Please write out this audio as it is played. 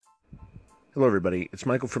Hello, everybody. It's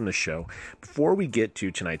Michael from the show. Before we get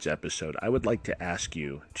to tonight's episode, I would like to ask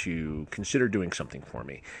you to consider doing something for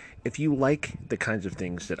me. If you like the kinds of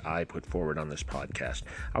things that I put forward on this podcast,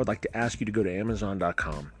 I would like to ask you to go to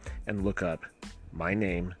Amazon.com and look up my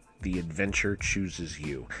name, The Adventure Chooses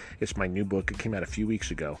You. It's my new book. It came out a few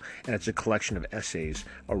weeks ago, and it's a collection of essays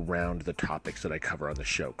around the topics that I cover on the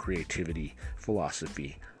show: creativity,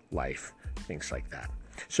 philosophy, life, things like that.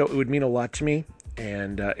 So it would mean a lot to me,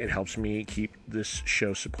 and it helps me keep this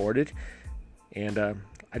show supported. And I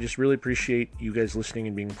just really appreciate you guys listening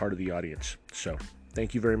and being part of the audience. So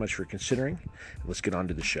thank you very much for considering. Let's get on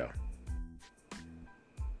to the show.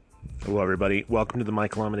 Hello, everybody. Welcome to the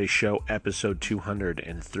Michael Amade Show, episode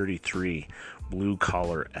 233, Blue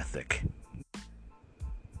Collar Ethic.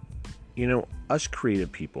 You know, us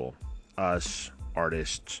creative people, us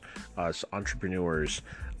artists, us entrepreneurs,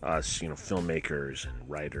 us, filmmakers and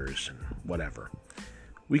writers and whatever,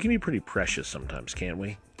 we can be pretty precious sometimes, can't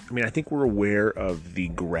we? I mean, I think we're aware of the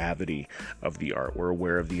gravity of the art. We're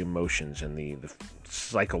aware of the emotions and the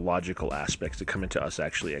psychological aspects that come into us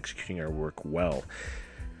actually executing our work well.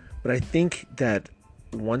 But I think that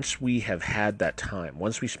once we have had that time,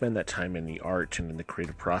 once we spend that time in the art and in the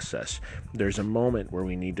creative process, there's a moment where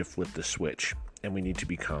we need to flip the switch and we need to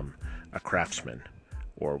become a craftsman,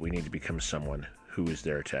 or we need to become someone who is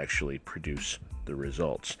there to actually produce the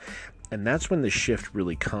results. And that's when the shift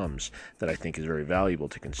really comes that I think is very valuable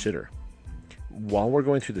to consider. While we're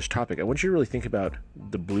going through this topic, I want you to really think about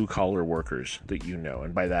the blue-collar workers that you know.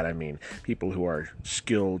 And by that I mean people who are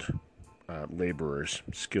skilled laborers,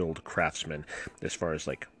 skilled craftsmen, as far as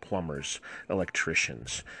like plumbers,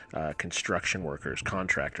 electricians, construction workers,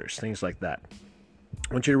 contractors, things like that.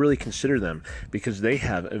 I want you to really consider them because they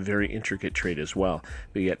have a very intricate trade as well,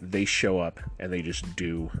 but yet they show up and they just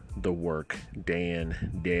do the work day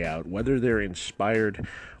in, day out. Whether they're inspired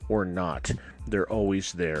or not, they're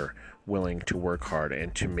always there, willing to work hard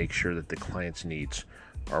and to make sure that the client's needs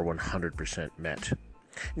are 100% met.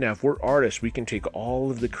 Now, if we're artists, we can take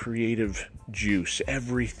all of the creative juice,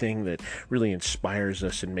 everything that really inspires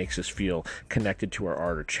us and makes us feel connected to our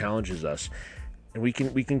art or challenges us, and we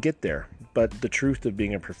can get there. But the truth of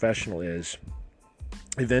being a professional is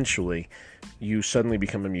eventually you suddenly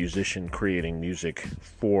become a musician creating music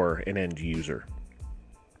for an end user.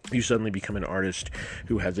 You suddenly become an artist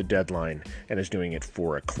who has a deadline and is doing it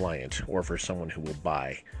for a client or for someone who will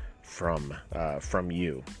buy from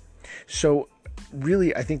you. So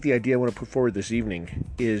really, I think the idea I want to put forward this evening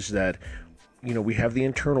is that we have the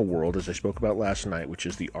internal world, as I spoke about last night, which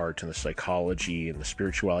is the art and the psychology and the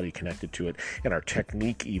spirituality connected to it, and our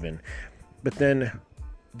technique even. But then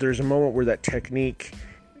there's a moment where that technique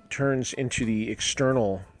turns into the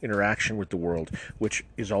external interaction with the world, which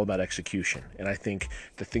is all about execution. And I think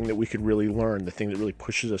the thing that we could really learn, the thing that really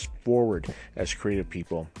pushes us forward as creative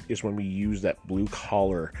people, is when we use that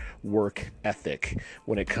blue-collar work ethic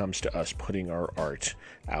when it comes to us putting our art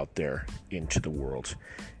out there into the world.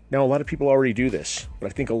 Now, a lot of people already do this, but I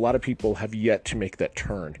think a lot of people have yet to make that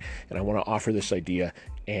turn. And I want to offer this idea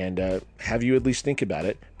and have you at least think about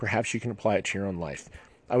it. Perhaps you can apply it to your own life.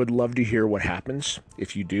 I would love to hear what happens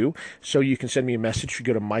if you do. So you can send me a message. You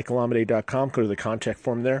go to michaelamade.com, go to the contact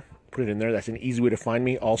form there, put it in there. That's an easy way to find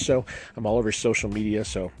me. Also, I'm all over social media,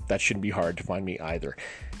 so that shouldn't be hard to find me either.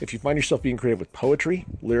 If you find yourself being creative with poetry,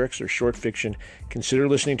 lyrics, or short fiction, consider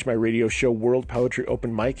listening to my radio show, World Poetry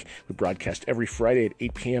Open Mic. We broadcast every Friday at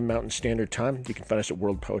 8 p.m. Mountain Standard Time. You can find us at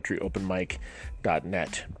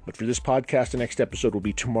worldpoetryopenmic.net. But for this podcast, the next episode will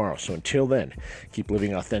be tomorrow. So until then, keep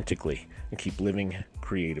living authentically and keep living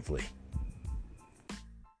creatively.